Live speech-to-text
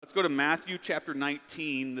Let's go to Matthew chapter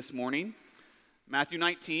 19 this morning. Matthew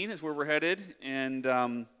 19 is where we're headed, and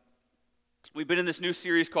we've been in this new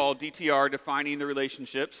series called DTR, Defining the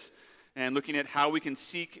Relationships, and looking at how we can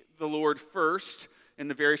seek the Lord first in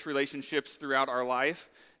the various relationships throughout our life.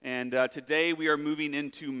 And today we are moving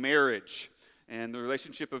into marriage, and the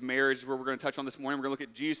relationship of marriage is where we're going to touch on this morning. We're going to look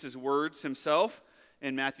at Jesus' words himself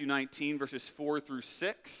in Matthew 19, verses 4 through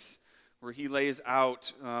 6, where he lays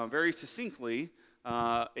out very succinctly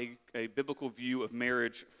a biblical view of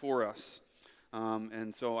marriage for us.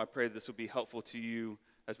 And so I pray this will be helpful to you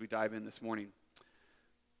as we dive in this morning.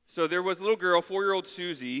 So there was a little girl, 4-year-old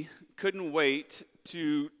Susie, couldn't wait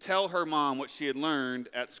to tell her mom what she had learned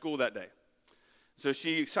at school that day. So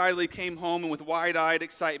she excitedly came home, and with wide-eyed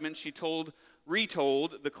excitement, she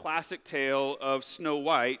retold the classic tale of Snow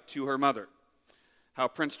White to her mother. How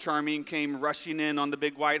Prince Charming came rushing in on the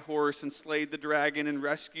big white horse and slayed the dragon and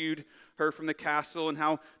rescued her from the castle, and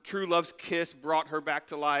how true love's kiss brought her back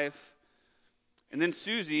to life. And then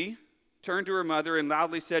Susie turned to her mother and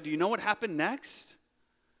loudly said, "Do you know what happened next?"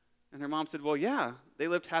 And her mom said, "Well, yeah, they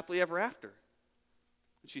lived happily ever after."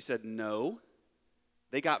 And she said, "No,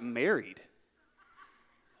 they got married."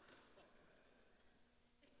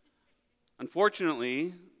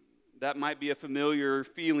 Unfortunately, that might be a familiar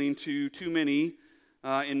feeling to too many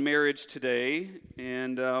in marriage today,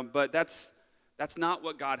 but that's not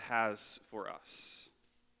what God has for us.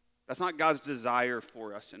 That's not God's desire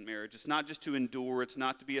for us in marriage. It's not just to endure. It's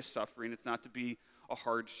not to be a suffering. It's not to be a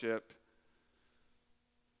hardship.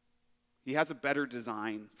 He has a better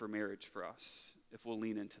design for marriage for us if we'll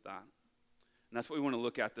lean into that. And that's what we want to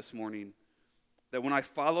look at this morning. That when I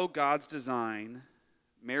follow God's design,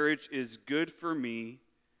 marriage is good for me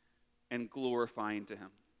and glorifying to Him.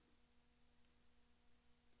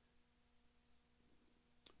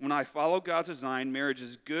 When I follow God's design, marriage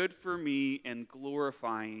is good for me and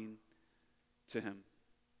glorifying to Him.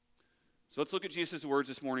 So let's look at Jesus' words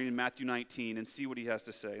this morning in Matthew 19 and see what He has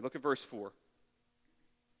to say. Look at verse 4.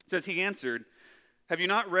 It says, "He answered, 'Have you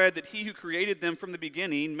not read that He who created them from the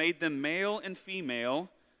beginning made them male and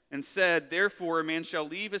female, and said, Therefore a man shall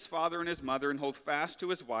leave his father and his mother and hold fast to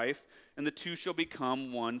his wife, and the two shall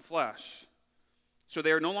become one flesh. So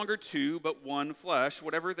they are no longer two, but one flesh.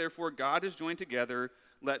 Whatever therefore God has joined together,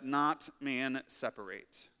 let not man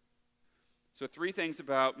separate.'" So 3 things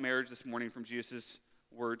about marriage this morning from Jesus'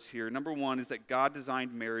 words here. Number 1 is that God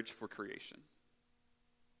designed marriage for creation.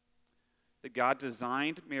 That God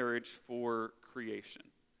designed marriage for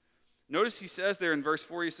creation. Notice he says there in verse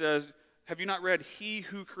 4, he says, "Have you not read He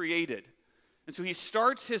who created?" And so he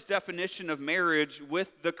starts his definition of marriage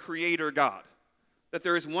with the Creator God. That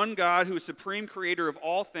there is one God who is supreme creator of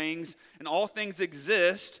all things, and all things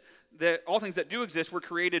exist, that all things that do exist were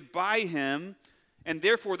created by Him, and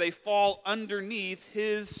therefore they fall underneath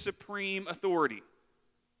His supreme authority,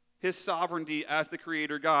 His sovereignty as the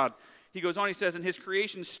Creator God. He goes on, he says, and His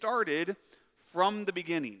creation started from the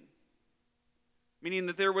beginning, meaning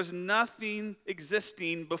that there was nothing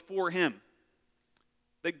existing before Him.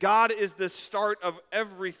 That God is the start of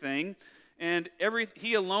everything, and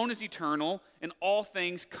He alone is eternal, and all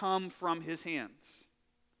things come from His hands.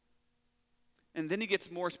 And then he gets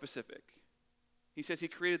more specific. He says He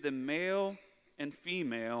created them male and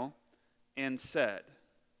female and said.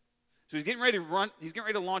 So he's getting ready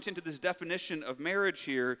to launch into this definition of marriage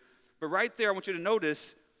here, but right there I want you to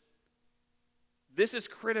notice this is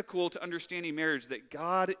critical to understanding marriage, that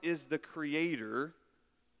God is the creator.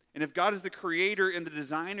 And if God is the creator and the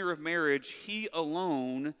designer of marriage, He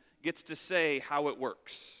alone gets to say how it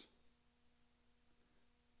works.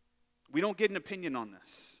 We don't get an opinion on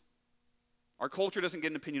this. Our culture doesn't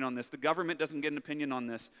get an opinion on this. The government doesn't get an opinion on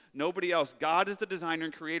this. Nobody else. God is the designer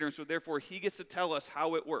and creator, and so therefore He gets to tell us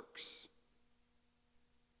how it works.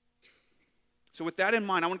 So with that in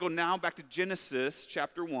mind, I want to go now back to Genesis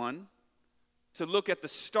chapter 1 to look at the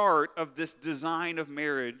start of this design of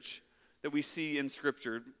marriage that we see in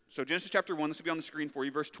Scripture. So Genesis chapter 1, this will be on the screen for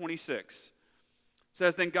you, verse 26.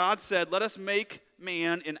 Says, "Then God said, Let us make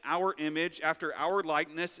man in our image, after our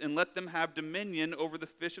likeness, and let them have dominion over the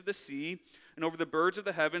fish of the sea, and over the birds of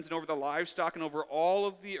the heavens, and over the livestock, and over all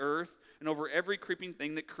of the earth, and over every creeping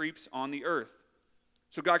thing that creeps on the earth."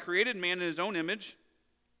 So God created man in His own image.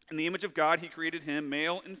 In the image of God He created him,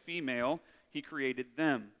 male and female, He created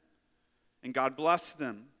them. And God blessed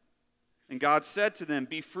them. And God said to them,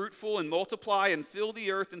 "Be fruitful and multiply and fill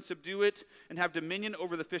the earth and subdue it, and have dominion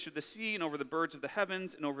over the fish of the sea and over the birds of the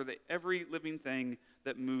heavens and over every living thing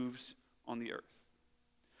that moves on the earth."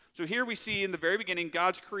 So here we see in the very beginning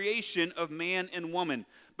God's creation of man and woman.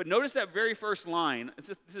 But notice that very first line.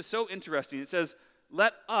 This is so interesting. It says,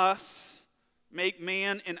 "Let us make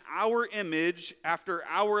man in our image after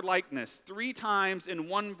our likeness. 3 times in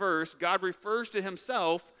one verse, God refers to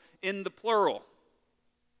himself in the plural.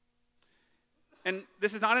 And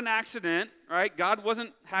this is not an accident, right? God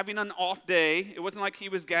wasn't having an off day. It wasn't like he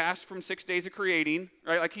was gassed from 6 days of creating,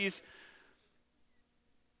 right? Like he's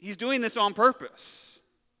doing this on purpose.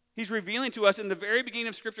 He's revealing to us in the very beginning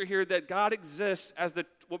of Scripture here that God exists as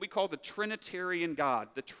what we call the Trinitarian God.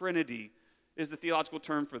 The Trinity is the theological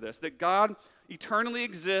term for this. That God eternally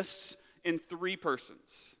exists in 3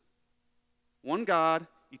 persons. One God,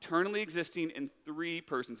 eternally existing in 3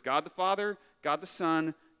 persons. God the Father, God the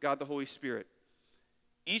Son, God the Holy Spirit.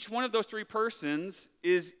 Each one of those 3 persons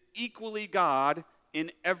is equally God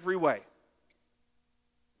in every way.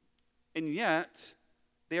 And yet,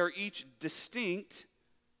 they are each distinct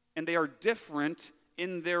and they are different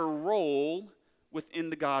in their role within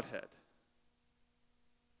the Godhead.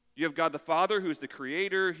 You have God the Father, who is the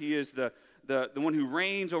creator. He is the one who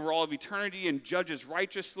reigns over all of eternity and judges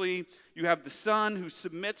righteously. You have the Son, who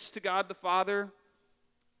submits to God the Father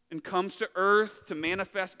and comes to earth to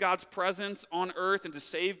manifest God's presence on earth and to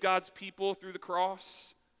save God's people through the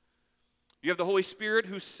cross. You have the Holy Spirit,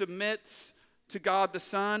 who submits to God the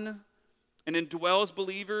Son and indwells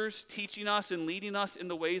believers, teaching us and leading us in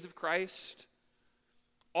the ways of Christ.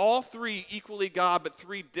 All 3 equally God, but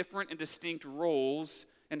 3 different and distinct roles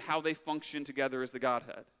in how they function together as the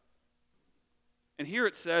Godhead. And here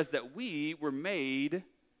it says that we were made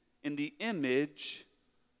in the image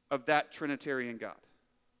of that Trinitarian God.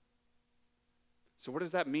 So what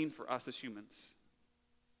does that mean for us as humans?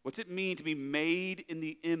 What's it mean to be made in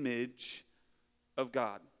the image of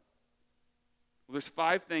God? Well, there's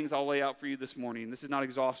 5 things I'll lay out for you this morning. This is not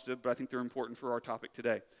exhaustive, but I think they're important for our topic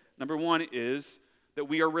today. Number 1 is that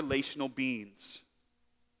we are relational beings.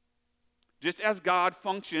 Just as God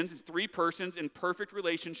functions in 3 persons in perfect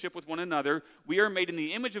relationship with one another, we are made in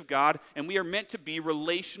the image of God, and we are meant to be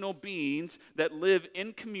relational beings that live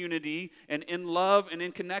in community and in love and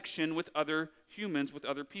in connection with other humans, with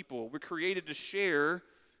other people. We're created to share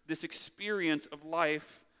this experience of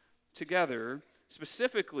life together,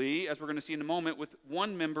 specifically, as we're going to see in a moment, with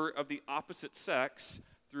one member of the opposite sex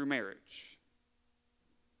through marriage.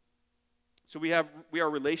 So we are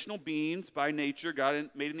relational beings by nature, God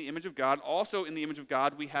made in the image of God. Also in the image of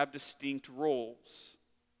God, we have distinct roles.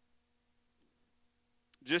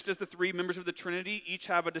 Just as the 3 members of the Trinity each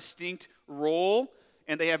have a distinct role,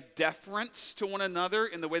 and they have deference to one another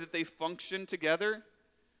in the way that they function together,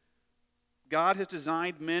 God has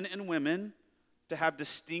designed men and women to have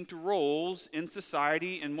distinct roles in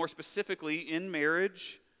society, and more specifically in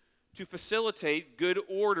marriage, to facilitate good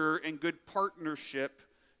order and good partnership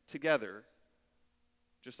together,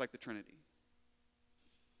 just like the Trinity.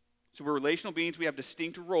 So we're relational beings. We have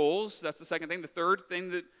distinct roles. That's the second thing. The third thing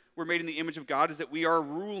that we're made in the image of God is that we are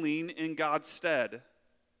ruling in God's stead.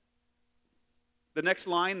 The next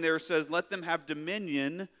line there says, let them have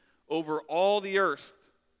dominion over all the earth.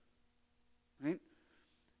 Right?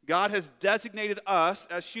 God has designated us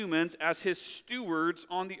as humans as his stewards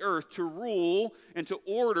on the earth to rule and to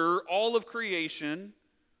order all of creation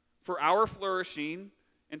for our flourishing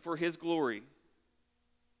and for his glory.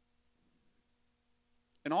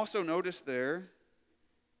 And also notice there,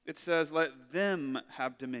 it says, let them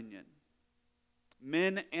have dominion.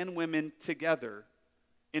 Men and women together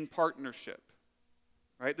in partnership.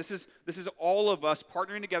 Right? This is all of us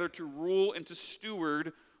partnering together to rule and to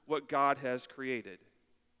steward what God has created.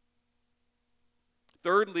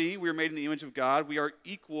 Thirdly, we are made in the image of God. We are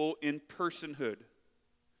equal in personhood.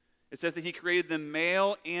 It says that he created them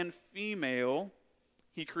male and female.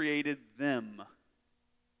 He created them.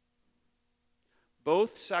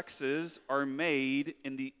 Both sexes are made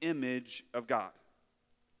in the image of God.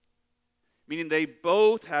 Meaning they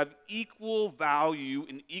both have equal value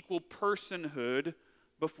and equal personhood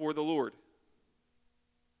before the Lord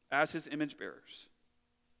as his image bearers.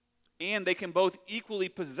 And they can both equally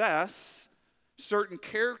possess certain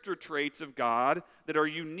character traits of God that are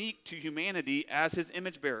unique to humanity as his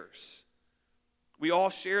image bearers. We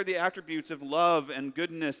all share the attributes of love and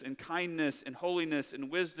goodness and kindness and holiness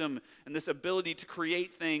and wisdom and this ability to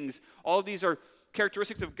create things. All of these are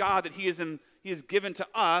characteristics of God that he has given to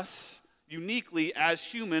us uniquely as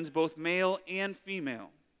humans, both male and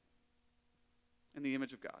female, in the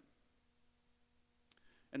image of God.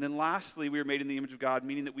 And then lastly, we are made in the image of God,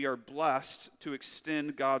 meaning that we are blessed to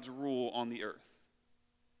extend God's rule on the earth.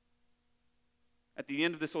 At the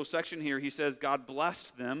end of this whole section here, he says, God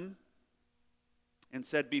blessed them and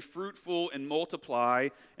said, be fruitful and multiply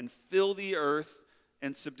and fill the earth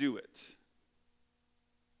and subdue it.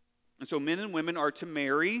 And so men and women are to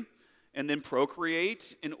marry and then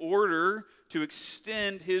procreate in order to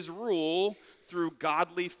extend his rule through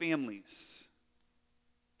godly families,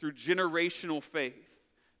 through generational faith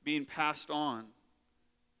being passed on.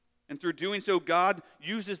 And through doing so, God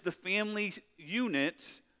uses the family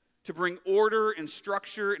unit to bring order and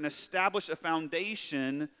structure and establish a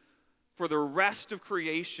foundation for the rest of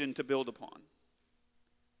creation to build upon.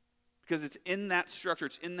 Because it's in that structure,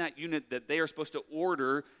 it's in that unit that they are supposed to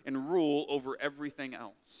order and rule over everything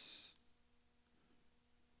else.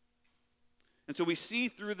 And so we see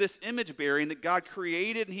through this image bearing that God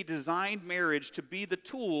created and he designed marriage to be the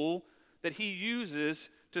tool that he uses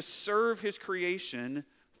to serve his creation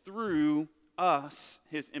through us,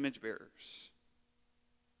 his image bearers.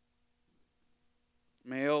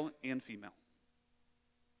 Male and female.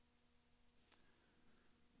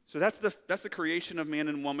 So that's the creation of man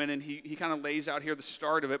and woman, and he kind of lays out here the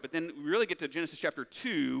start of it. But then we really get to Genesis chapter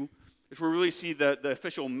 2, is where we really see the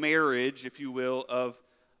official marriage, if you will, of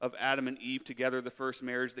Adam and Eve together, the first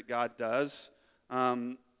marriage that God does.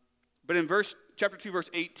 But in chapter 2, verse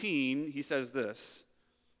 18, he says this.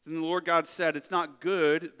 Then the Lord God said, "It's not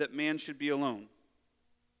good that man should be alone.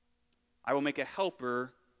 I will make a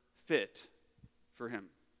helper fit for him."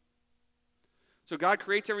 So God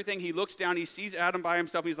creates everything. He looks down. He sees Adam by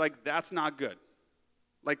himself. He's like, that's not good.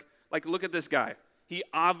 Like look at this guy. He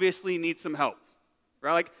obviously needs some help.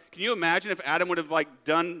 Right? Like, can you imagine if Adam would have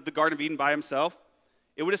done the Garden of Eden by himself?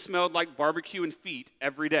 It would have smelled like barbecue and feet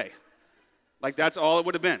every day. That's all it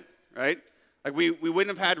would have been, right? We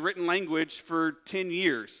wouldn't have had written language for 10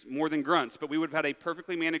 years, more than grunts, but we would have had a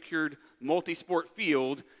perfectly manicured multi-sport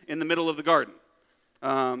field in the middle of the garden.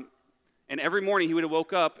 And every morning he would have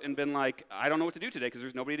woke up and been like, I don't know what to do today because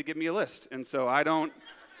there's nobody to give me a list. And so I don't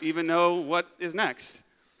even know what is next.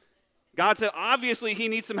 God said, obviously he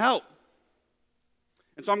needs some help.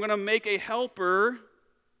 And so I'm going to make a helper,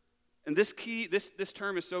 and this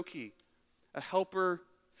term is so key, a helper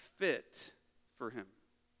fit for him.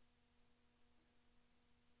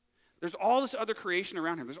 There's all this other creation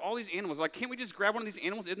around him. There's all these animals. Can't we just grab one of these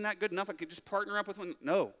animals? Isn't that good enough? I could just partner up with one.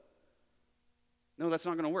 No, that's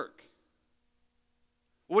not going to work.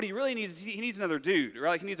 What he really needs is he needs another dude,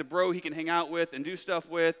 right? He needs a bro he can hang out with and do stuff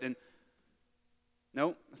with. And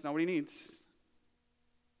no, that's not what he needs.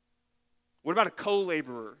 What about a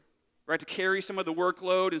co-laborer, right? To carry some of the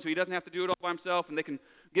workload, and so he doesn't have to do it all by himself, and they can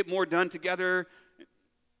get more done together.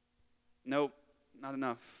 Nope, not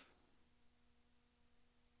enough.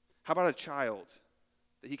 How about a child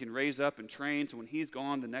that he can raise up and train so when he's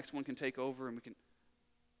gone, the next one can take over and we can...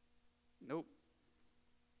 Nope.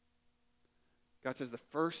 God says the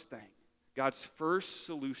first thing, God's first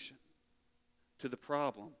solution to the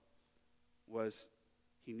problem was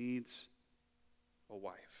he needs a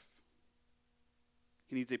wife.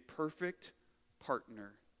 He needs a perfect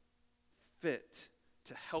partner fit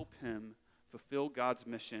to help him fulfill God's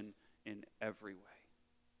mission in every way.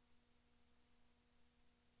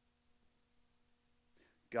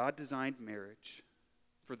 God designed marriage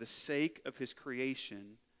for the sake of his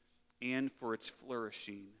creation and for its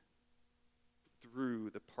flourishing through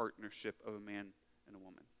the partnership of a man and a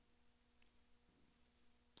woman.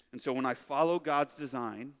 And so when I follow God's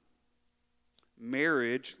design,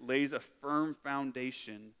 marriage lays a firm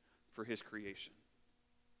foundation for his creation.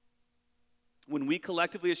 When we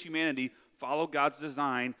collectively as humanity follow God's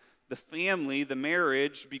design, the family, the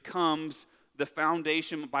marriage, becomes the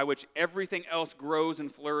foundation by which everything else grows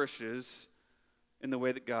and flourishes in the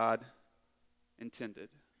way that God intended.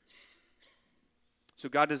 So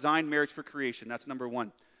God designed marriage for creation. That's number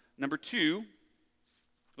one. Number two,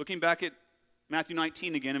 looking back at Matthew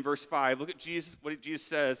 19 again in verse 5, look at what Jesus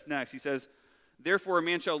says next. He says, "Therefore a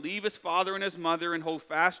man shall leave his father and his mother and hold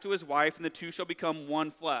fast to his wife, and the two shall become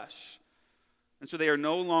one flesh. And so they are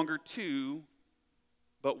no longer two,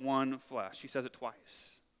 but one flesh." He says it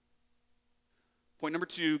twice. Point number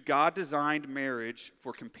two, God designed marriage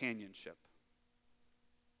for companionship.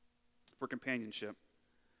 For companionship.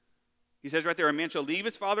 He says right there, a man shall leave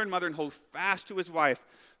his father and mother and hold fast to his wife.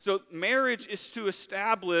 So marriage is to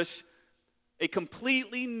establish a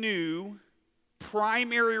completely new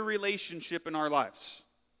primary relationship in our lives.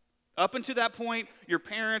 Up until that point, your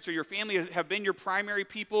parents or your family have been your primary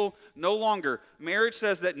people. No longer. Marriage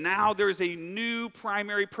says that now there's a new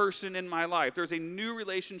primary person in my life. There's a new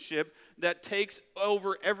relationship that takes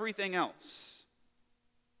over everything else.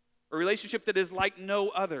 A relationship that is like no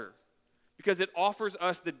other, because it offers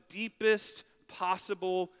us the deepest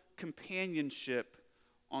possible companionship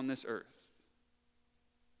on this earth.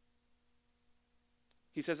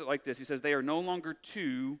 He says it like this. He says, they are no longer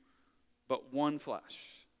two, but one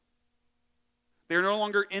flesh. They are no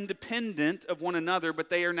longer independent of one another, but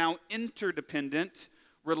they are now interdependent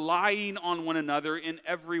relying on one another in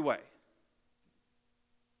every way.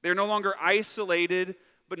 They're no longer isolated,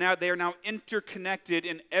 but now they are now interconnected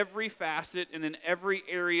in every facet and in every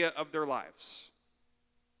area of their lives.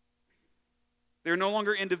 They're no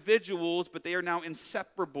longer individuals, but they are now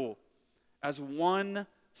inseparable as one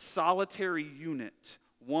solitary unit,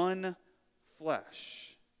 one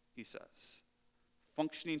flesh, he says,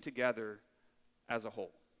 functioning together as a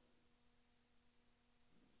whole.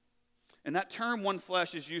 And that term, one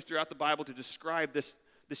flesh, is used throughout the Bible to describe this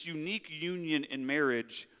unique union in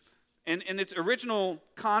marriage. And in its original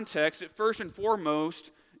context, it first and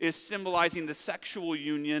foremost is symbolizing the sexual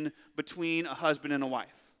union between a husband and a wife,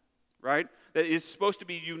 right? That is supposed to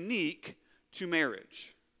be unique to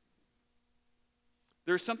marriage.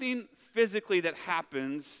 There's something physically that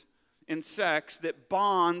happens in sex that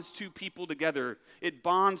bonds two people together. It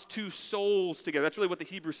bonds two souls together. That's really what the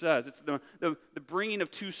Hebrew says. It's the bringing of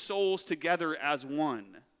two souls together as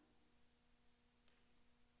one.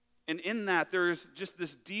 And in that, there's just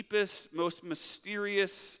this deepest, most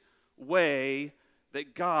mysterious way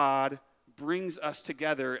that God brings us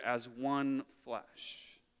together as one flesh.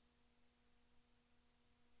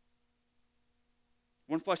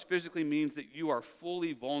 One flesh physically means that you are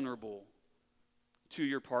fully vulnerable to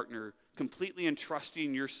your partner, completely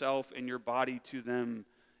entrusting yourself and your body to them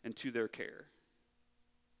and to their care.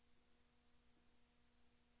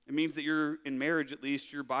 It means that you're, in marriage at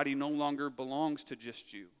least, your body no longer belongs to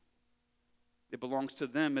just you. It belongs to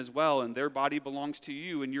them as well, and their body belongs to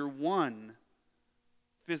you, and you're one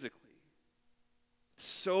physically. It's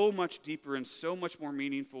so much deeper and so much more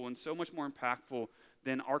meaningful and so much more impactful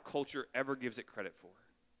than our culture ever gives it credit for.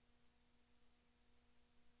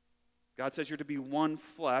 God says you're to be one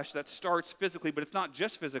flesh. That starts physically, but it's not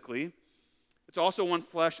just physically. It's also one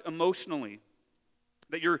flesh emotionally.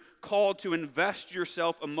 That you're called to invest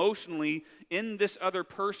yourself emotionally in this other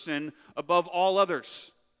person above all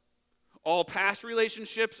others. All past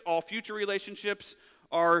relationships, all future relationships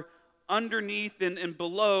are underneath and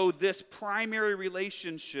below this primary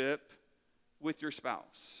relationship with your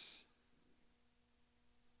spouse.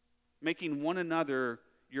 Making one another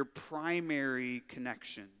your primary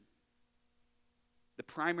connection. The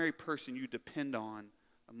primary person you depend on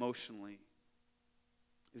emotionally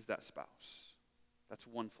is that spouse. That's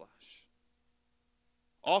one flesh.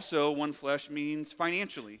 Also, one flesh means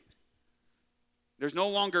financially. There's no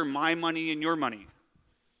longer my money and your money.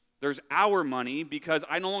 There's our money because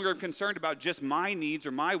I no longer am concerned about just my needs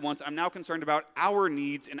or my wants. I'm now concerned about our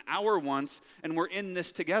needs and our wants, and we're in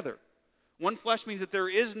this together. One flesh means that there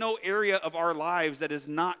is no area of our lives that is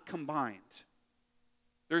not combined.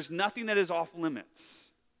 There's nothing that is off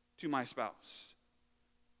limits to my spouse.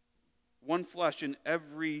 One flesh in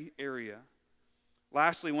every area.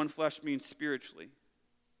 Lastly, one flesh means spiritually.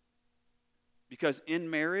 Because in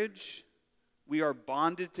marriage, we are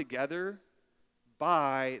bonded together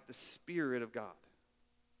by the Spirit of God.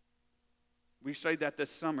 We studied that this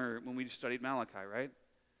summer when we studied Malachi, right?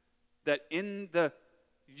 That in the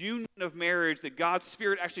union of marriage, that God's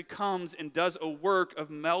Spirit actually comes and does a work of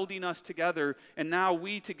melding us together. And now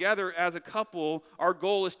we together as a couple, our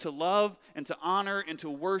goal is to love and to honor and to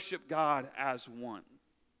worship God as one.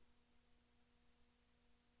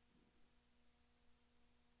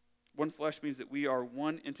 One flesh means that we are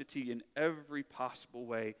one entity in every possible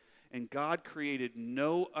way, and God created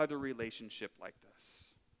no other relationship like this.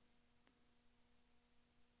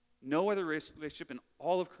 No other relationship in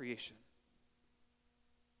all of creation.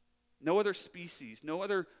 No other species,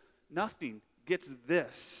 nothing gets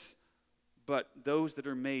this but those that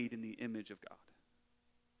are made in the image of God.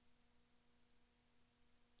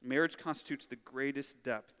 Marriage constitutes the greatest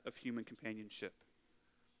depth of human companionship,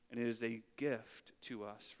 and it is a gift to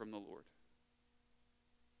us from the Lord.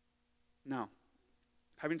 Now,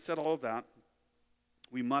 having said all of that,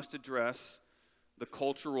 we must address the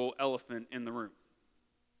cultural elephant in the room,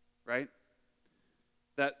 right?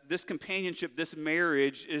 That this companionship, this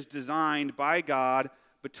marriage is designed by God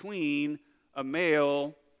between a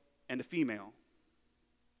male and a female.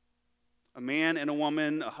 A man and a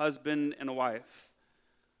woman, a husband and a wife.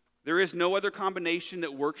 There is no other combination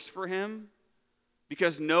that works for him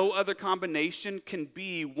because no other combination can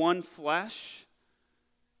be one flesh,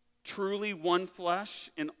 truly one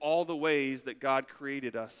flesh in all the ways that God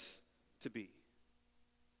created us to be.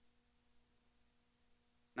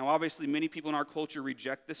 Now, obviously, many people in our culture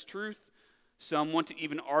reject this truth. Some want to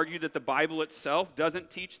even argue that the Bible itself doesn't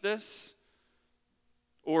teach this,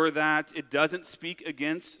 or that it doesn't speak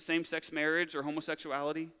against same-sex marriage or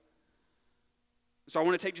homosexuality. So I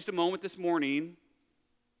want to take just a moment this morning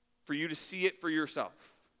for you to see it for yourself.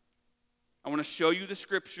 I want to show you the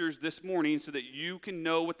scriptures this morning so that you can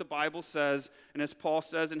know what the Bible says, and as Paul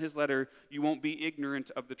says in his letter, you won't be ignorant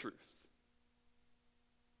of the truth.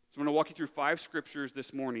 So I'm going to walk you through 5 scriptures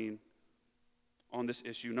this morning on this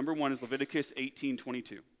issue. Number 1 is Leviticus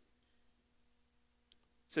 18:22. It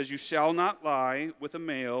says, "You shall not lie with a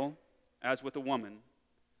male as with a woman.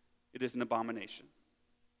 It is an abomination."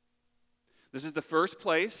 This is the first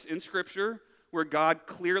place in Scripture where God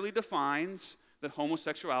clearly defines that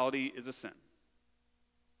homosexuality is a sin.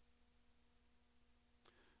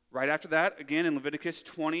 Right after that, again in Leviticus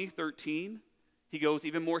 20:13, he goes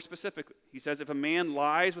even more specifically. He says, "If a man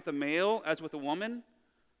lies with a male as with a woman,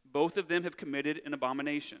 both of them have committed an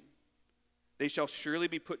abomination. They shall surely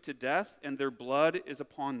be put to death, and their blood is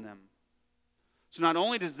upon them." So not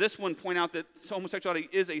only does this one point out that homosexuality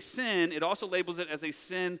is a sin, it also labels it as a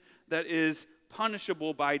sin that is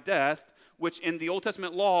punishable by death, which in the Old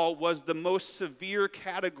Testament law was the most severe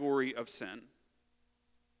category of sin.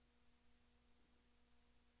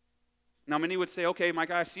 Now many would say, okay,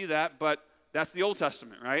 Mike, I see that, but that's the Old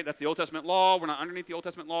Testament, right? That's the Old Testament law. We're not underneath the Old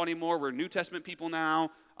Testament law anymore. We're New Testament people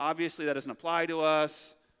now. Obviously, that doesn't apply to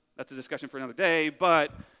us. That's a discussion for another day,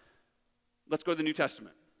 but let's go to the New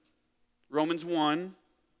Testament. Romans 1,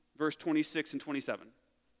 verse 26 and 27.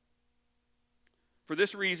 "For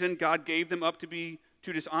this reason, God gave them up to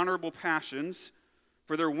dishonorable passions,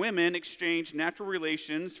 for their women exchanged natural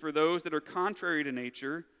relations for those that are contrary to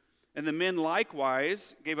nature, and the men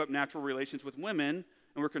likewise gave up natural relations with women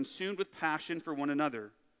and were consumed with passion for one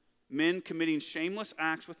another, men committing shameless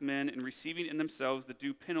acts with men and receiving in themselves the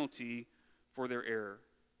due penalty for their error."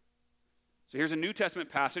 So here's a New Testament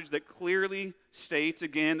passage that clearly states,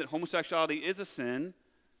 again, that homosexuality is a sin.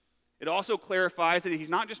 It also clarifies that he's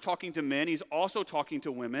not just talking to men, he's also talking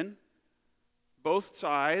to women, both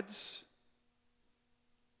sides.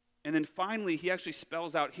 And then finally, he actually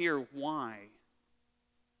spells out here why.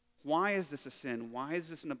 Why is this a sin? Why is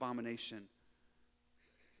this an abomination?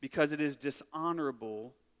 Because it is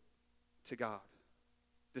dishonorable to God.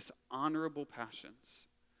 Dishonorable passions.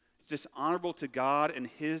 It's dishonorable to God and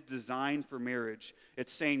his design for marriage.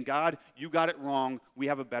 It's saying, God, you got it wrong. We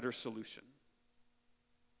have a better solution.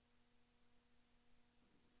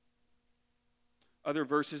 Other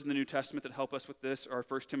verses in the New Testament that help us with this are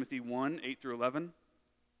 1 Timothy 1, 8 through 11.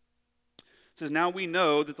 It says, "Now we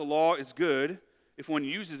know that the law is good if one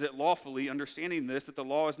uses it lawfully, understanding this, that the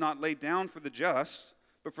law is not laid down for the just,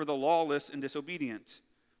 but for the lawless and disobedient,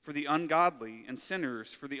 for the ungodly and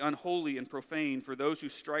sinners, for the unholy and profane, for those who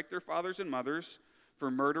strike their fathers and mothers,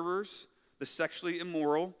 for murderers, the sexually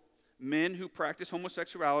immoral, men who practice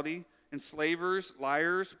homosexuality, enslavers,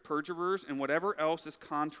 liars, perjurers, and whatever else is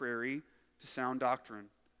contrary to sound doctrine,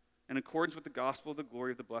 in accordance with the gospel of the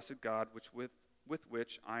glory of the blessed God, with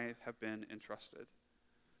which I have been entrusted."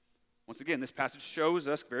 Once again, this passage shows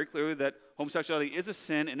us very clearly that homosexuality is a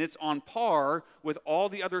sin, and it's on par with all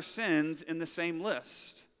the other sins in the same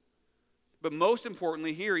list. But most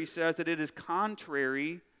importantly here, he says that it is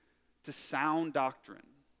contrary to sound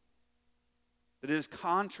doctrine. That it is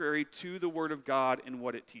contrary to the Word of God and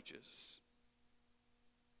what it teaches.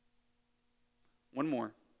 One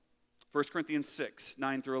more. 1 Corinthians 6,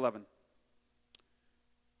 9 through 11.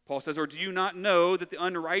 Paul says, "Or do you not know that the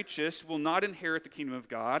unrighteous will not inherit the kingdom of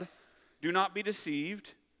God? Do not be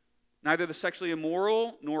deceived. Neither the sexually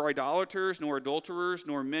immoral, nor idolaters, nor adulterers,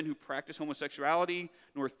 nor men who practice homosexuality,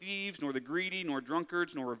 nor thieves, nor the greedy, nor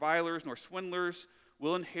drunkards, nor revilers, nor swindlers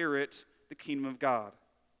will inherit the kingdom of God.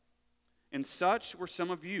 And such were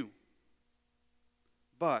some of you.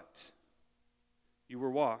 But you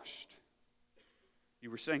were washed,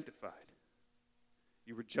 you were sanctified,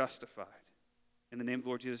 you were justified in the name of the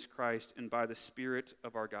Lord Jesus Christ and by the Spirit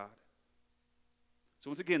of our God." So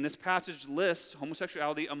once again, this passage lists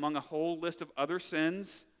homosexuality among a whole list of other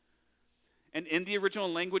sins. And in the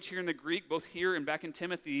original language here in the Greek, both here and back in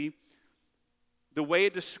Timothy, the way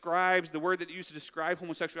it describes, the word that it used to describe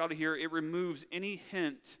homosexuality here, it removes any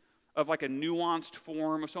hint of like a nuanced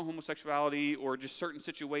form of some homosexuality or just certain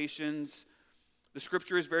situations. The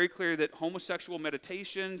scripture is very clear that homosexual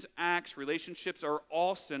meditations, acts, relationships are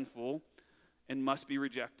all sinful and must be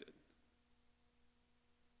rejected.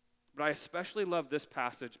 But I especially love this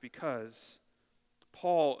passage because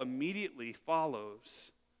Paul immediately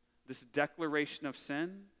follows this declaration of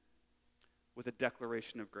sin with a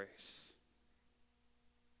declaration of grace.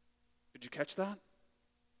 Did you catch that?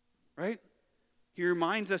 Right? He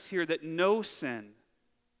reminds us here that no sin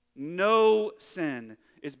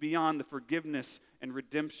is beyond the forgiveness and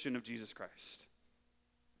redemption of Jesus Christ.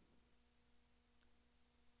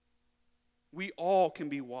 We all can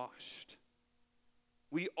be washed.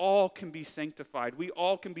 We all can be sanctified. We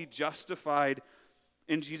all can be justified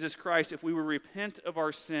in Jesus Christ if we will repent of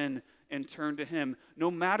our sin and turn to him,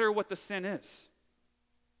 no matter what the sin is.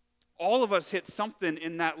 All of us hit something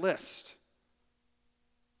in that list.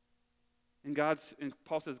 And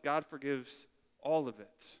Paul says God forgives all of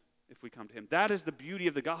it if we come to him. That is the beauty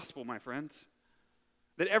of the gospel, my friends.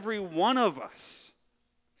 That every one of us,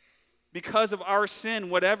 because of our sin,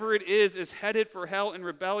 whatever it is headed for hell and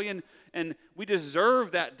rebellion, and we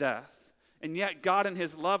deserve that death. And yet God in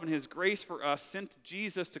his love and his grace for us sent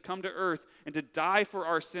Jesus to come to earth and to die for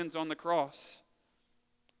our sins on the cross.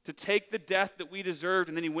 To take the death that we deserved,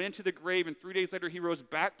 and then he went into the grave, and 3 days later he rose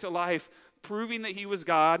back to life, proving that he was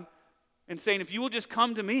God, and saying, if you will just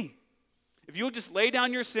come to me, if you'll just lay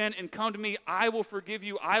down your sin and come to me, I will forgive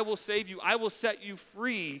you, I will save you, I will set you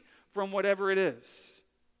free from whatever it is.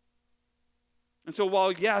 And so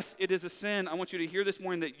while, yes, it is a sin, I want you to hear this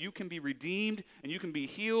morning that you can be redeemed, and you can be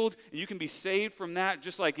healed, and you can be saved from that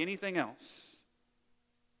just like anything else.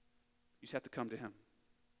 You just have to come to him.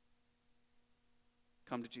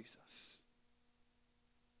 Come to Jesus.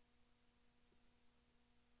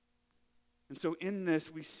 And so in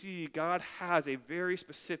this, we see God has a very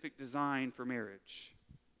specific design for marriage.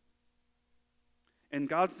 And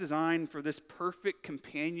God's design for this perfect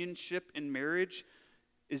companionship in marriage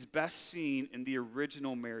is best seen in the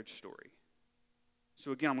original marriage story.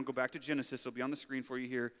 So again, I'm going to go back to Genesis. It'll be on the screen for you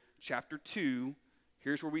here. Chapter 2,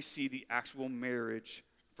 here's where we see the actual marriage,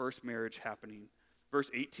 first marriage happening. Verse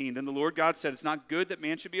 18, then the Lord God said, it's not good that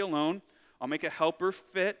man should be alone. I'll make a helper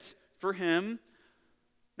fit for him.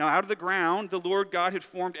 Now out of the ground, the Lord God had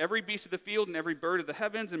formed every beast of the field and every bird of the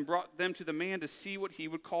heavens and brought them to the man to see what he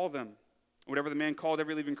would call them. Whatever the man called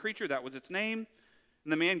every living creature, that was its name.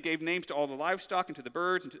 And the man gave names to all the livestock and to the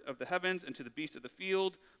birds of the heavens and to the beasts of the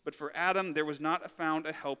field. But for Adam, there was not found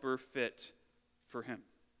a helper fit for him.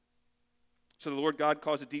 So the Lord God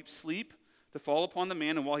caused a deep sleep to fall upon the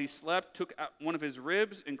man, and while he slept, took out one of his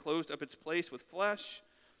ribs and closed up its place with flesh.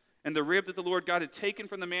 And the rib that the Lord God had taken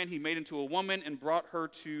from the man, he made into a woman and brought her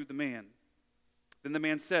to the man. Then the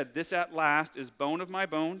man said, this at last is bone of my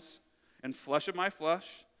bones and flesh of my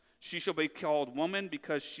flesh. She shall be called woman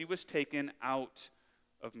because she was taken out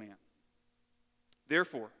of man.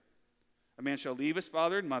 Therefore, a man shall leave his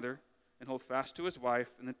father and mother and hold fast to his wife,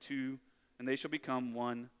 and they shall become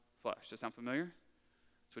one flesh. Does that sound familiar?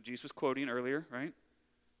 That's what Jesus was quoting earlier, right?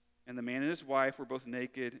 And the man and his wife were both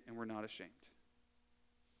naked and were not ashamed.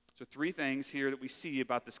 So 3 things here that we see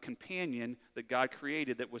about this companion that God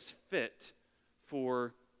created that was fit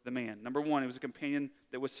for the man. Number 1, it was a companion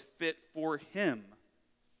that was fit for him.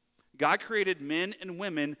 God created men and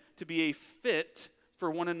women to be a fit for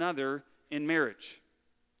one another in marriage,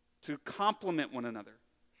 to complement one another,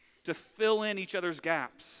 to fill in each other's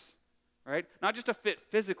gaps, right? Not just a fit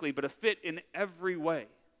physically, but a fit in every way.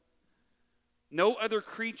 No other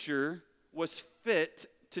creature was fit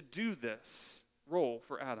to do this role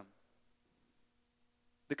for Adam.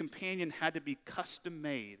 The companion had to be custom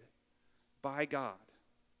made by God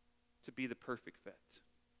to be the perfect fit.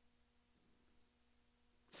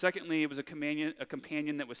 Secondly, it was a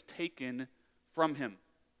companion that was taken from him.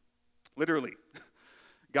 Literally.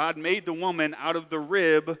 God made the woman out of the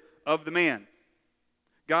rib of the man.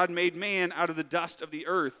 God made man out of the dust of the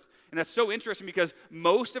earth. And that's so interesting because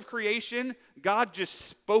most of creation, God just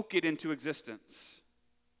spoke it into existence.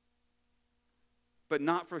 But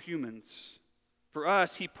not for humans. For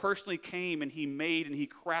us, he personally came and he made and he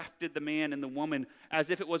crafted the man and the woman as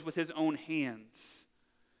if it was with his own hands,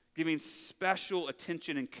 giving special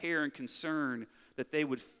attention and care and concern that they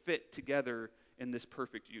would fit together in this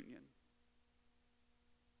perfect union.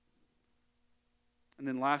 And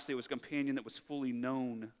then lastly, it was a companion that was fully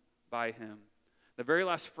known by him. The very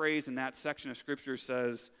last phrase in that section of Scripture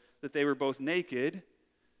says that they were both naked,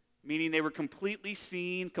 meaning they were completely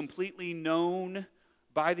seen, completely known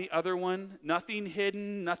by the other one. Nothing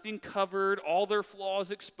hidden, nothing covered, all their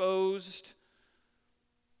flaws exposed.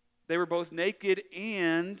 They were both naked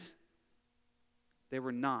and they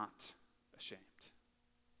were not ashamed.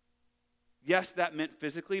 Yes, that meant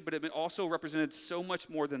physically, but it also represented so much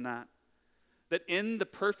more than that. That in the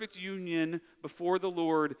perfect union before the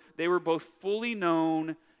Lord, they were both fully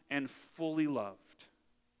known and fully loved.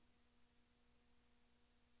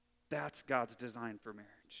 That's God's design for marriage.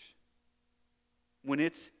 When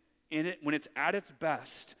it's at its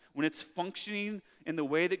best, when it's functioning in the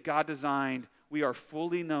way that God designed, we are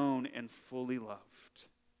fully known and fully loved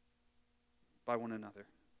by one another.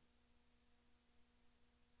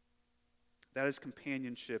 That is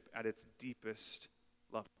companionship at its deepest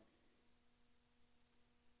level.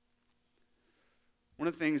 One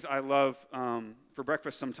of the things I love for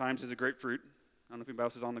breakfast sometimes is a grapefruit. I don't know if anybody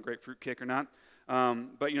else is on the grapefruit kick or not.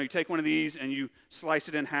 But you take one of these and you slice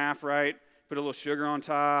it in half, right? Put a little sugar on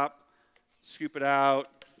top, scoop it out.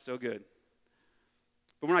 So good.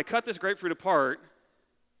 But when I cut this grapefruit apart,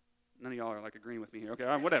 none of y'all are agreeing with me here. Okay,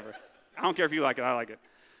 whatever. I don't care if you like it. I like it.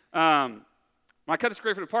 When I cut this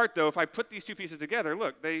grapefruit apart, though, if I put these two pieces together,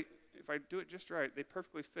 look, if I do it just right, they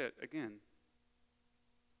perfectly fit again.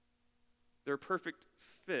 They're a perfect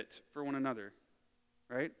fit for one another,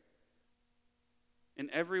 right? In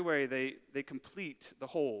every way, they complete the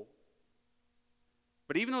whole.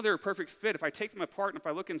 But even though they're a perfect fit, if I take them apart and if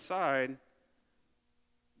I look inside,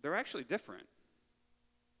 they're actually different.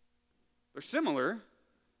 They're similar,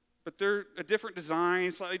 but they're a different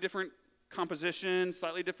design, slightly different composition,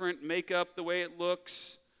 slightly different makeup, the way it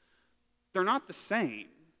looks. They're not the same.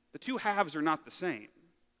 The two halves are not the same.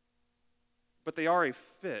 But they are a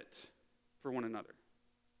fit for one another.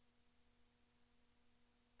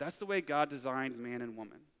 That's the way God designed man and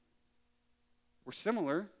woman. We're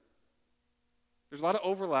similar. There's a lot of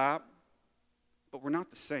overlap, but we're not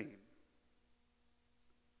the same.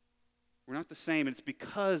 We're not the same, and it's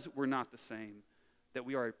because we're not the same that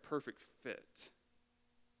we are a perfect fit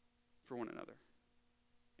for one another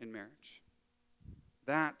in marriage.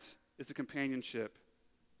 That is the companionship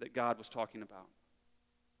that God was talking about.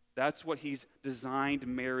 That's what he's designed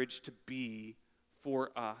marriage to be for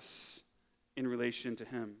us in relation to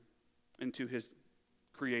him and to his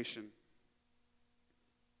creation.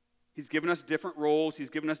 He's given us different roles. He's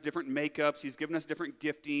given us different makeups. He's given us different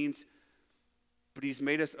giftings. But he's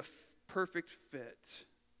made us a perfect fit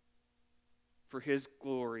for his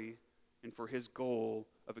glory and for his goal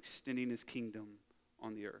of extending his kingdom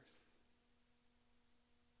on the earth.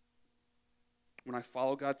 When I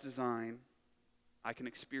follow God's design, I can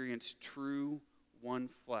experience true one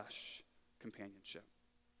flesh companionship.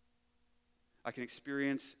 I can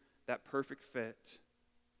experience that perfect fit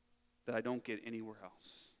that I don't get anywhere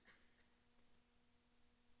else.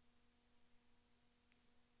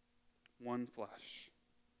 One flesh.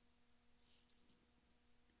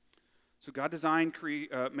 So God designed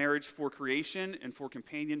marriage for creation and for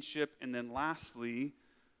companionship, and then lastly,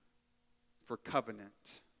 for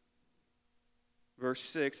covenant. Verse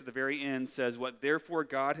 6 at the very end says, "What therefore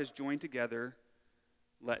God has joined together,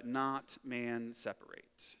 let not man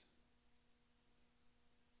separate."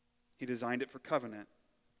 He designed it for covenant.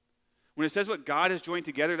 When it says what God has joined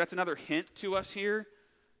together, that's another hint to us here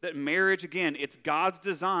that marriage, again, it's God's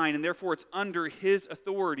design, and therefore it's under his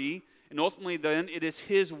authority, and ultimately then it is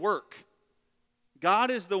his work.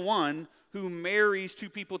 God is the one who marries two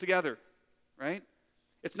people together, right?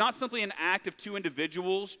 It's not simply an act of two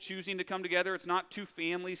individuals choosing to come together. It's not two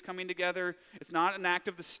families coming together. It's not an act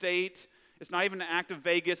of the state. It's not even an act of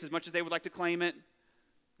Vegas, as much as they would like to claim it,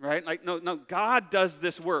 right? No, God does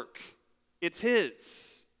this work. It's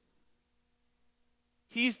his.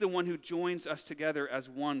 He's the one who joins us together as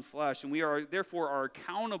one flesh, and we are therefore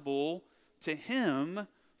accountable to him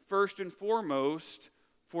first and foremost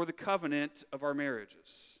for the covenant of our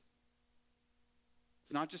marriages.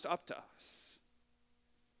 It's not just up to us.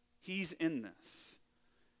 He's in this.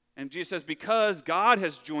 And Jesus says, because God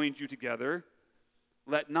has joined you together,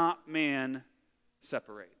 let not man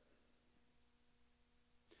separate.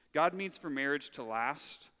 God means for marriage to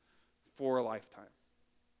last for a lifetime.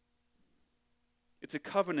 It's a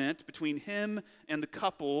covenant between him and the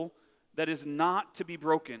couple that is not to be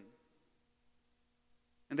broken.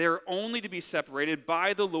 And they are only to be separated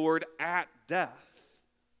by the Lord at death.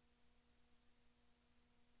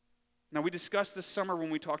 Now, we discussed this summer when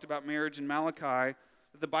we talked about marriage in Malachi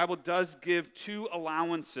that the Bible does give two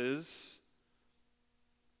allowances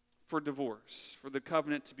for divorce, for the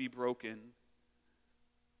covenant to be broken.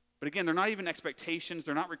 But again, they're not even expectations,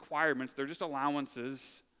 they're not requirements, they're just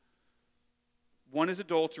allowances. One is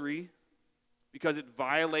adultery, because it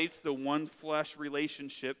violates the one flesh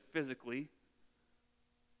relationship physically.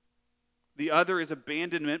 The other is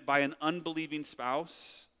abandonment by an unbelieving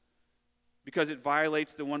spouse, because it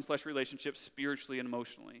violates the one flesh relationship spiritually and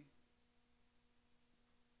emotionally.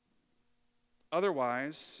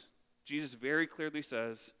 Otherwise, Jesus very clearly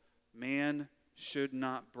says, man should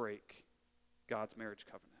not break God's marriage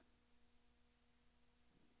covenant.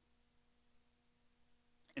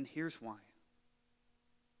 And here's why.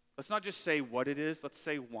 Let's not just say what it is, let's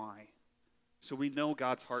say why, so we know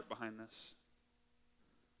God's heart behind this.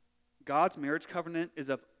 God's marriage covenant is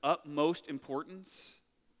of utmost importance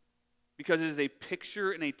because it is a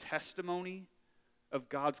picture and a testimony of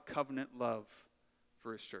God's covenant love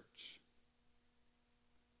for his church.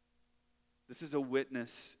 This is a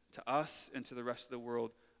witness to us and to the rest of the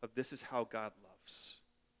world of this is how God loves.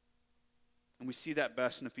 And we see that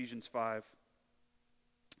best in Ephesians 5.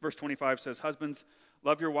 Verse 25 says, "Husbands,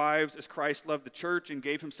 love your wives as Christ loved the church and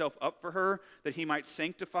gave himself up for her, that he might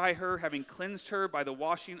sanctify her, having cleansed her by the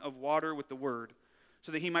washing of water with the word,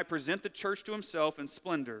 so that he might present the church to himself in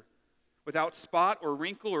splendor, without spot or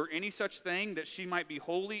wrinkle or any such thing, that she might be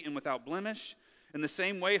holy and without blemish. In the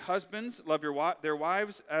same way, husbands, love their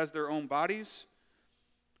wives as their own bodies.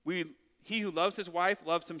 He who loves his wife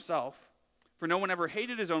loves himself. For no one ever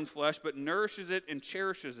hated his own flesh, but nourishes it and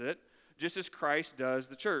cherishes it, just as Christ does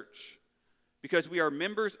the church, because we are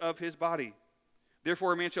members of his body.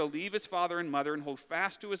 Therefore a man shall leave his father and mother and hold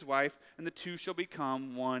fast to his wife, and the two shall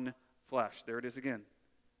become one flesh." There it is again.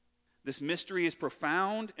 This mystery is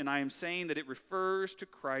profound, and I am saying that it refers to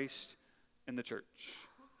Christ and the church.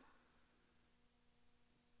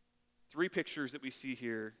 Three pictures that we see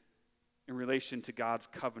here in relation to God's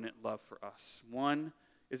covenant love for us. One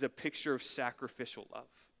is a picture of sacrificial love.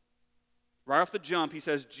 Right off the jump, he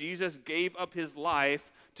says Jesus gave up his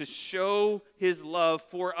life to show his love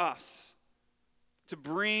for us, to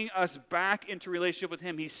bring us back into relationship with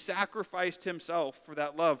him. He sacrificed himself for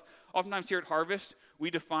that love. Oftentimes here at Harvest, we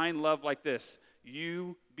define love like this: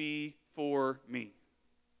 you before me.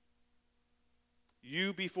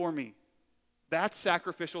 You before me. That's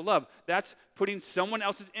sacrificial love. That's putting someone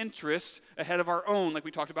else's interests ahead of our own, like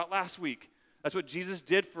we talked about last week. That's what Jesus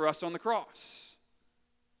did for us on the cross.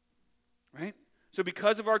 Right? So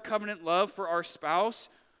because of our covenant love for our spouse,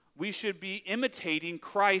 we should be imitating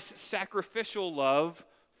Christ's sacrificial love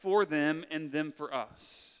for them and them for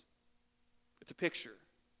us. It's a picture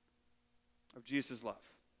of Jesus'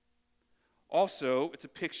 love. Also, it's a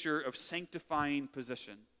picture of sanctifying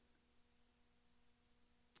position.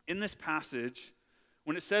 In this passage,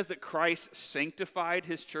 when it says that Christ sanctified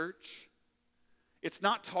his church, it's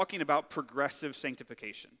not talking about progressive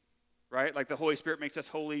sanctification, right? Like the Holy Spirit makes us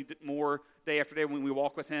holy more day after day when we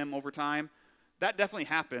walk with him over time. That definitely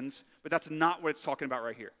happens, but that's not what it's talking about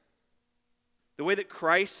right here. The way that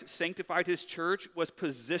Christ sanctified his church was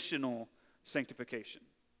positional sanctification,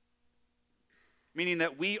 meaning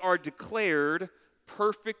that we are declared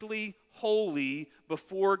perfectly holy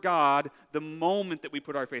before God the moment that we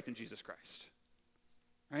put our faith in Jesus Christ.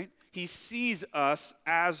 Right? He sees us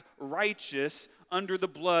as righteous under the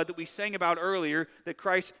blood that we sang about earlier, that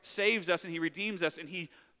Christ saves us and he redeems us and he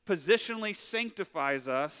positionally sanctifies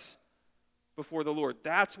us before the Lord.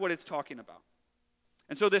 That's what it's talking about.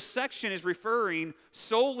 And so this section is referring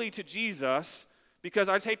solely to Jesus, because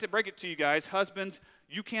I'd hate to break it to you guys, husbands,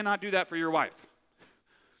 you cannot do that for your wife.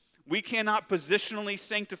 We cannot positionally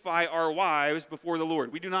sanctify our wives before the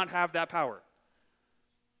Lord. We do not have that power.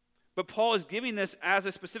 But Paul is giving this as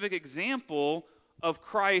a specific example of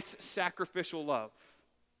Christ's sacrificial love.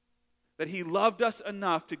 That he loved us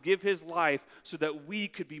enough to give his life so that we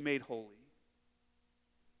could be made holy.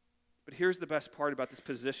 But here's the best part about this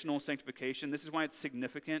positional sanctification. This is why it's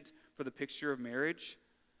significant for the picture of marriage,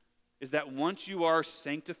 is that once you are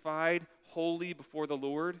sanctified, holy before the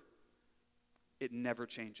Lord, it never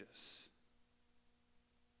changes.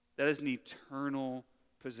 That is an eternal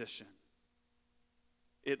position.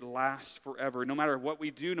 It lasts forever. No matter what we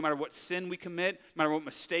do, no matter what sin we commit, no matter what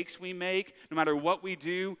mistakes we make, no matter what we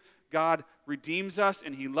do, God redeems us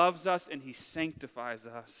and he loves us and he sanctifies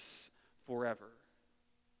us forever.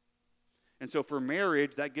 And so for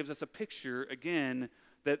marriage, that gives us a picture, again,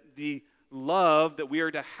 that the love that we are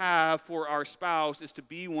to have for our spouse is to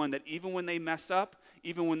be one that even when they mess up,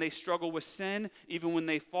 even when they struggle with sin, even when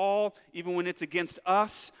they fall, even when it's against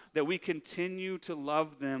us, that we continue to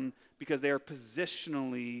love them because they are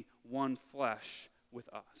positionally one flesh with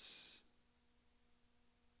us.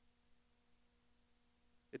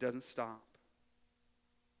 It doesn't stop.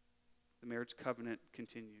 The marriage covenant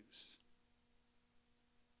continues.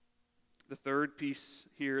 The third piece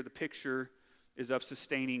here, the picture, is of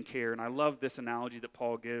sustaining care. And I love this analogy that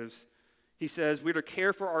Paul gives. He says, we're to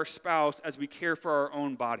care for our spouse as we care for our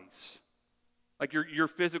own bodies. Like your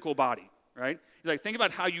physical body, right? He's like, think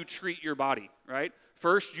about how you treat your body, right?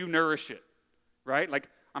 First, you nourish it, right? Like,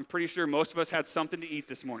 I'm pretty sure most of us had something to eat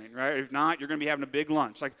this morning, right? If not, you're going to be having a big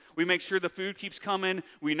lunch. Like, we make sure the food keeps coming.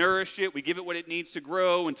 We nourish it. We give it what it needs to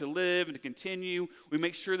grow and to live and to continue. We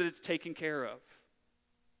make sure that it's taken care of.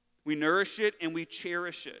 We nourish it and we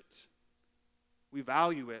cherish it. We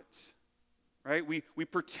value it, right? We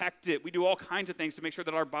protect it. We do all kinds of things to make sure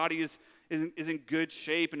that our body is in good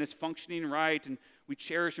shape and is functioning right, and we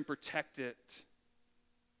cherish and protect it.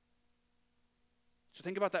 So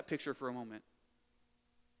think about that picture for a moment.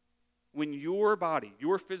 When your body,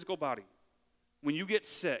 your physical body, when you get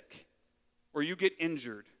sick or you get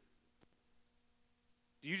injured,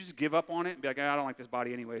 Do you just give up on it and be like, I don't like this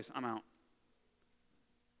body anyways, I'm out?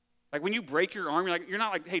 Like when you break your arm, you're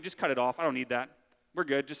not like, hey, just cut it off. I don't need that. We're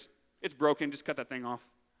good. It's broken. Just cut that thing off.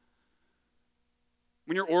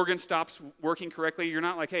 When your organ stops working correctly, you're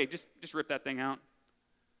not like, hey, just rip that thing out.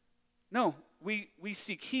 No, we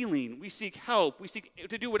seek healing. We seek help. We seek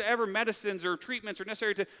to do whatever medicines or treatments are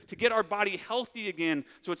necessary to get our body healthy again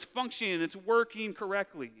so it's functioning and it's working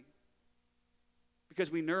correctly. Because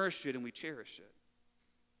we nourish it and we cherish it.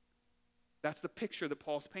 That's the picture that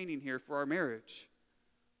Paul's painting here for our marriage.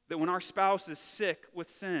 That when our spouse is sick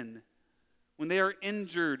with sin, when they are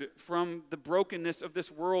injured from the brokenness of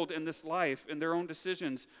this world and this life and their own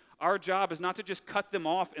decisions, our job is not to just cut them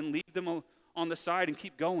off and leave them on the side and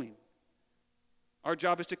keep going. Our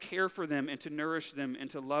job is to care for them and to nourish them and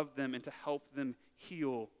to love them and to help them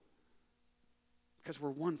heal. Because we're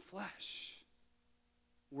one flesh.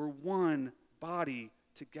 We're one body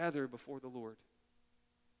together before the Lord.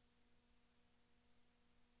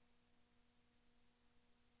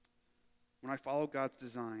 When I follow God's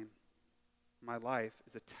design, my life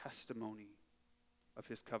is a testimony of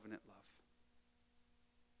his covenant love.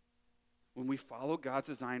 When we follow God's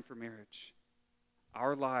design for marriage,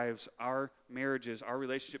 our lives, our marriages, our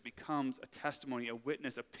relationship becomes a testimony, a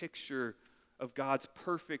witness, a picture of God's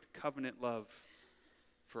perfect covenant love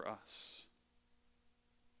for us.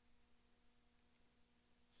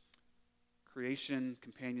 Creation,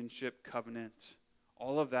 companionship, covenant,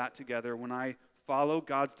 all of that together, when I follow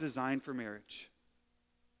God's design for marriage,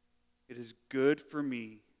 it is good for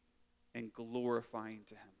me and glorifying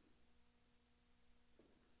to him.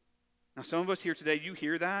 Now, some of us here today, you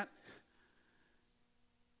hear that,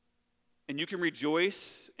 and you can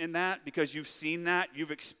rejoice in that because you've seen that,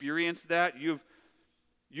 you've experienced that,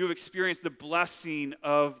 you've experienced the blessing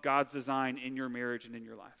of God's design in your marriage and in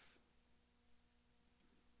your life.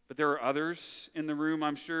 But there are others in the room,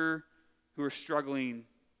 I'm sure, who are struggling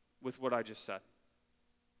with what I just said.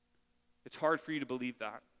 It's hard for you to believe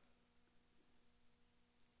that.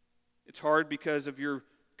 It's hard because of your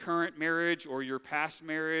current marriage or your past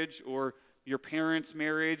marriage or your parents'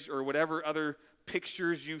 marriage or whatever other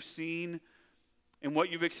pictures you've seen and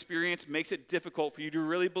what you've experienced makes it difficult for you to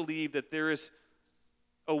really believe that there is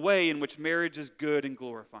a way in which marriage is good and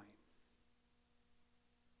glorifying.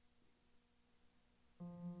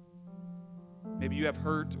 Maybe you have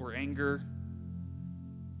hurt or anger.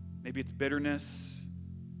 Maybe it's bitterness.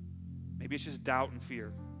 Maybe it's just doubt and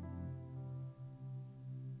fear.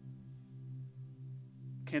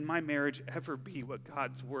 Can my marriage ever be what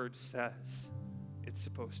God's word says it's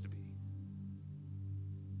supposed to be?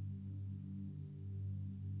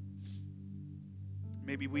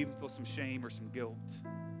 Maybe we even feel some shame or some guilt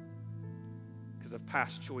because of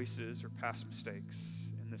past choices or past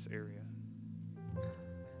mistakes in this area.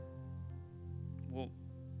 Well,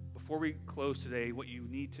 before we close today, what you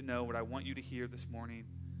need to know, what I want you to hear this morning,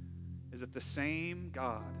 is that the same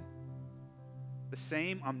God, the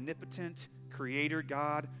same omnipotent creator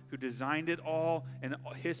God who designed it all and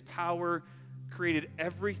his power created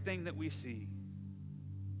everything that we see,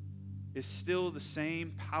 is still the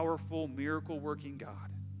same powerful, miracle-working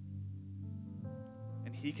God.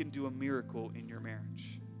 And he can do a miracle in your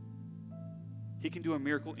marriage. He can do a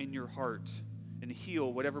miracle in your heart and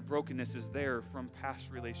heal whatever brokenness is there from past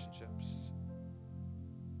relationships.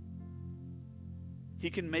 He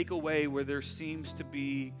can make a way where there seems to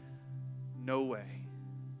be no way.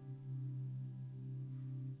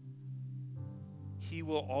 He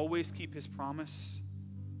will always keep his promise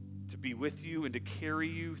to be with you and to carry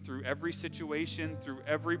you through every situation, through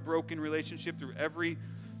every broken relationship, through every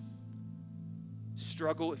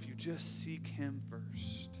struggle if you just seek him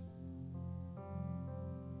first.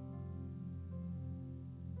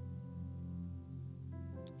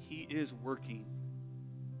 He is working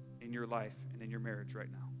in your life and in your marriage right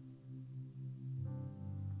now.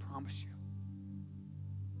 I promise you.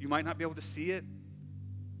 You might not be able to see it.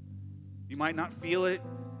 You might not feel it.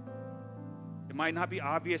 It might not be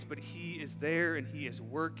obvious, but he is there and he is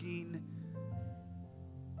working.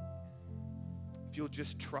 If you'll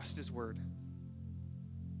just trust his word.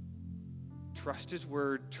 Trust his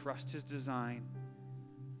word, trust his design,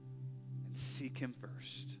 and seek him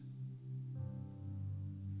first.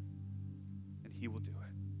 And he will do it.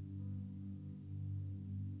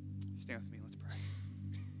 Stand with me, let's pray.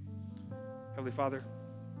 Heavenly Father,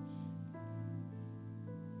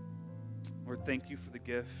 Lord, thank you for the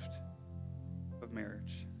gift of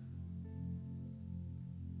marriage.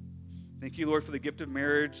 Thank you, Lord, for the gift of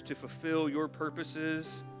marriage to fulfill your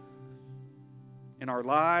purposes in our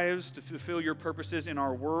lives, to fulfill your purposes in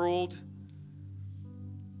our world.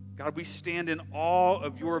 God, we stand in awe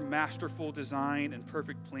of your masterful design and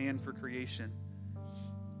perfect plan for creation.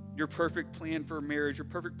 Your perfect plan for marriage, your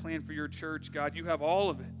perfect plan for your church, God, you have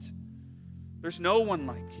all of it. There's no one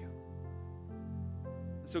like you.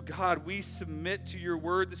 So, God, we submit to your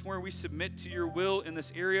word this morning. We submit to your will in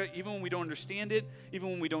this area, even when we don't understand it,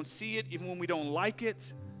 even when we don't see it, even when we don't like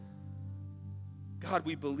it. God,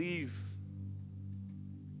 we believe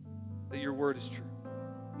that your word is true.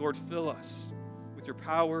 Lord, fill us with your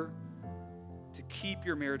power to keep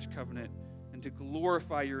your marriage covenant and to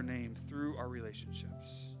glorify your name through our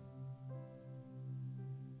relationships.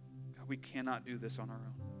 God, we cannot do this on our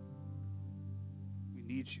own. We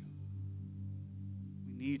need you.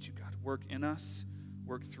 We need you, God. Work in us,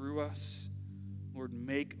 work through us. Lord,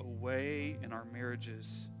 make a way in our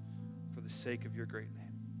marriages for the sake of your great name.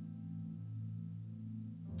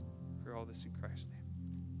 For all this in Christ's name.